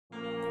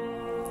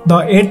The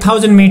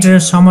 8,000-meter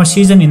summer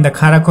season in the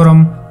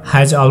Karakorum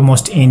has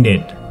almost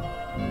ended.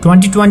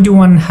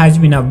 2021 has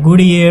been a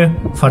good year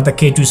for the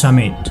K2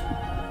 summit.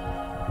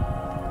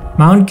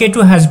 Mount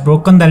K2 has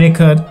broken the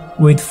record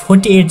with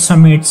 48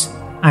 summits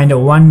and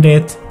 1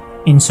 death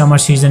in summer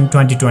season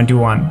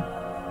 2021.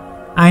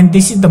 And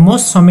this is the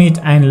most summit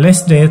and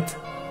less death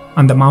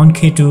on the Mount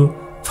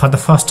K2 for the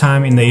first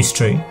time in the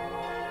history.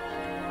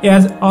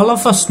 As all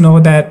of us know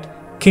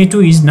that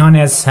K2 is known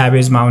as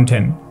Savage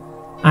Mountain,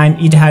 and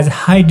it has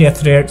high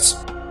death rates,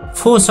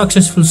 4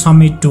 successful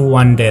summits to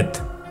 1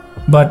 death.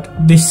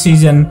 But this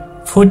season,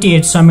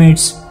 48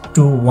 summits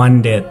to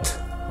 1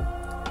 death.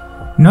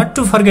 Not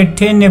to forget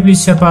 10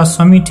 Nepalese Sherpas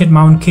summited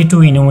Mount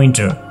K2 in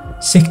winter,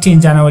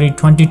 16 January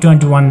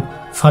 2021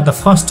 for the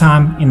first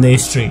time in the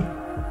history.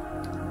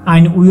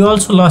 And we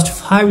also lost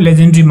 5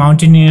 legendary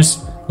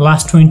mountaineers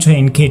last winter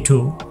in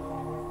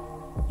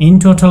K2.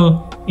 In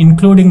total,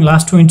 including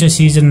last winter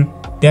season,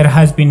 there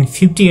has been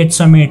 58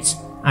 summits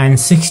and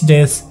 6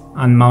 deaths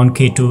on Mount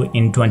K2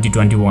 in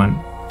 2021.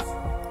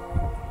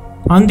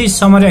 On this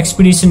summer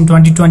expedition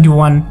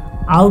 2021,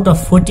 out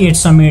of 48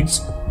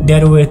 summits,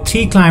 there were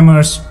 3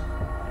 climbers: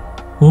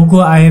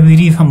 Hugo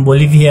Ayaviri from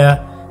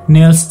Bolivia,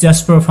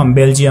 Jasper from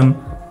Belgium,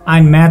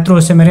 and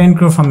Dmytro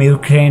Semerenko from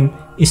Ukraine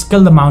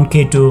scaled the Mount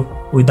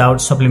K2 without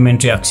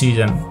supplementary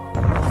oxygen.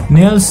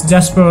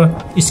 Jasper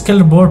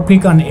scaled Board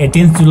Peak on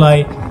 18th July,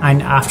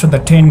 and after the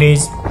 10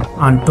 days,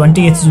 on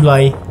 28th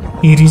July,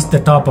 he reached the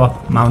top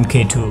of Mount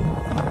K2.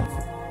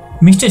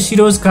 Mr.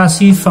 Shiroz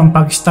Kasif from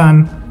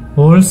Pakistan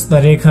holds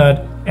the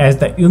record as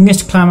the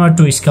youngest climber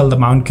to scale the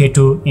Mount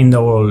K2 in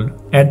the world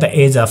at the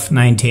age of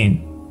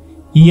 19.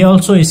 He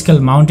also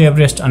scaled Mount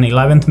Everest on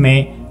 11th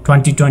May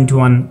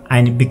 2021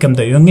 and became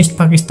the youngest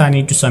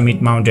Pakistani to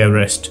summit Mount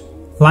Everest.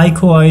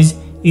 Likewise,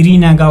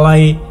 Irina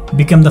Galai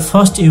became the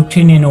first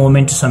Ukrainian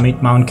woman to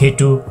summit Mount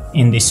K2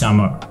 in this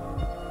summer.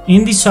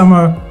 In this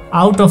summer,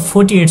 out of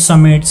 48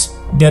 summits,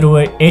 there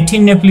were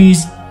 18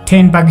 Nepalese,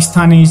 10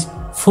 Pakistanis,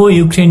 4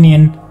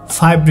 Ukrainian,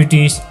 5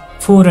 British,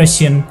 4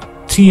 Russian,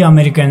 3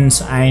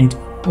 Americans, and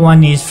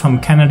 1 is from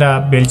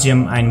Canada,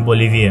 Belgium, and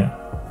Bolivia.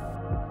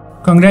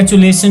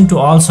 Congratulations to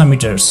all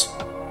summiters,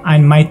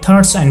 and my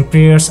thoughts and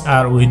prayers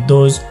are with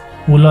those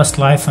who lost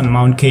life on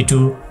Mount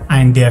K2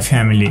 and their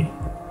family.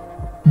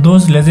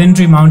 Those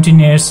legendary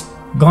mountaineers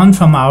gone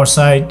from our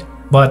side,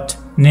 but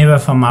never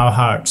from our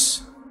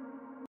hearts.